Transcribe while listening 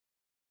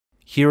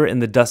Here in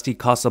the dusty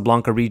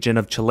Casablanca region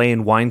of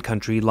Chilean wine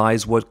country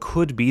lies what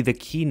could be the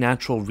key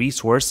natural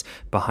resource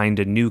behind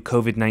a new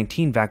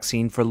COVID-19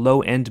 vaccine for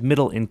low and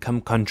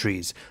middle-income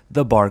countries,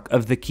 the bark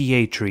of the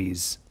quillay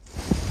trees.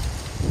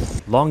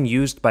 Long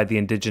used by the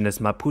indigenous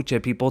Mapuche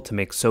people to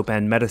make soap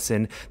and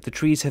medicine, the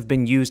trees have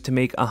been used to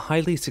make a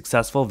highly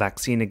successful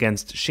vaccine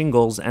against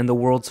shingles and the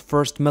world's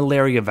first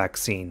malaria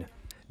vaccine.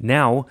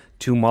 Now,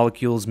 two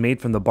molecules made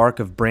from the bark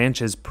of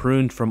branches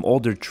pruned from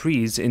older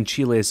trees in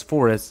Chile's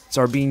forests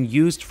are being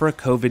used for a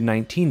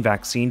COVID-19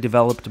 vaccine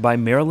developed by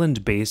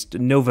Maryland-based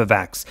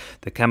Novavax.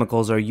 The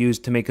chemicals are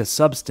used to make a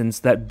substance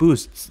that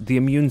boosts the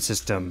immune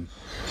system.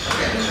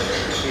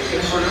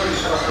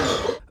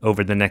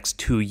 Over the next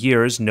 2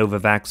 years,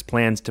 Novavax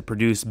plans to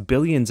produce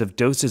billions of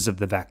doses of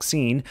the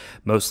vaccine,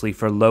 mostly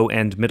for low-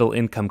 and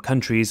middle-income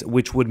countries,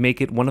 which would make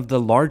it one of the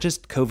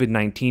largest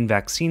COVID-19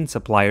 vaccine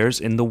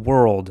suppliers in the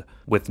world.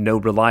 With no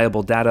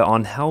reliable data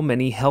on how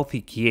many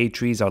healthy quillay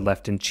trees are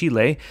left in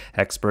Chile,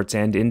 experts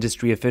and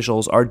industry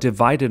officials are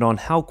divided on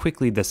how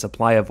quickly the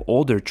supply of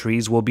older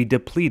trees will be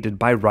depleted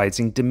by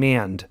rising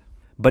demand.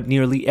 But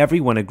nearly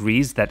everyone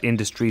agrees that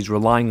industries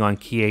relying on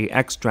quillay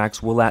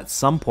extracts will at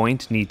some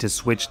point need to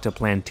switch to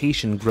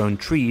plantation-grown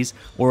trees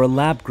or a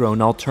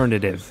lab-grown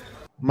alternative.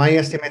 My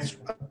estimates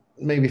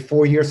maybe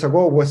 4 years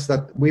ago was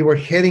that we were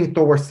heading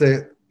towards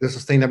the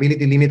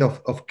sustainability limit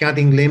of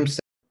cutting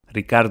limbs.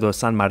 Ricardo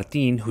San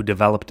Martin, who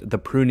developed the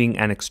pruning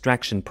and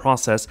extraction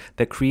process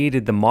that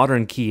created the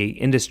modern quillay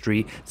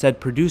industry, said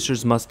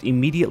producers must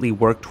immediately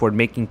work toward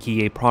making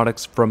quillay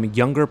products from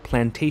younger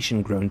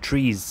plantation-grown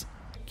trees.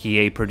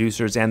 Quillay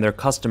producers and their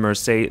customers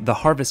say the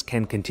harvest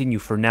can continue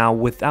for now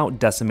without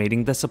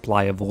decimating the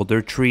supply of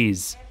older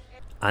trees.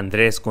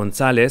 Andres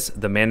Gonzalez,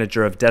 the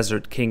manager of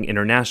Desert King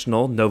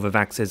International,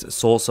 Novavax's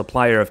sole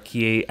supplier of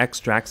quillay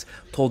extracts,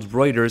 told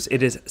Reuters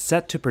it is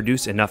set to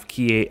produce enough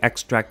quillay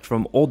extract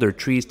from older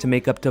trees to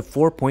make up to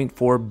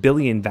 4.4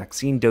 billion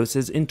vaccine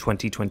doses in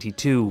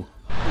 2022.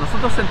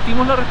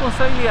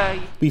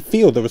 We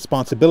feel the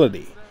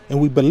responsibility, and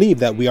we believe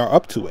that we are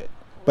up to it.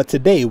 But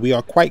today we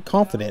are quite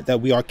confident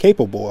that we are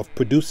capable of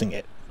producing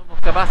it.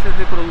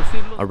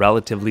 A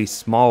relatively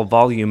small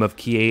volume of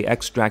quillay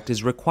extract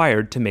is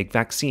required to make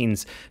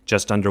vaccines,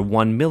 just under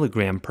 1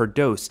 milligram per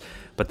dose,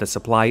 but the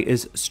supply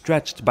is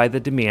stretched by the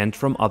demand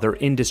from other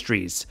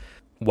industries.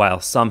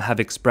 While some have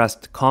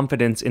expressed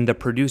confidence in the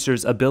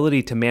producer's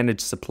ability to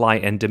manage supply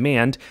and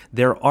demand,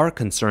 there are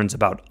concerns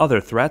about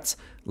other threats,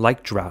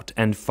 like drought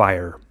and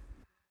fire.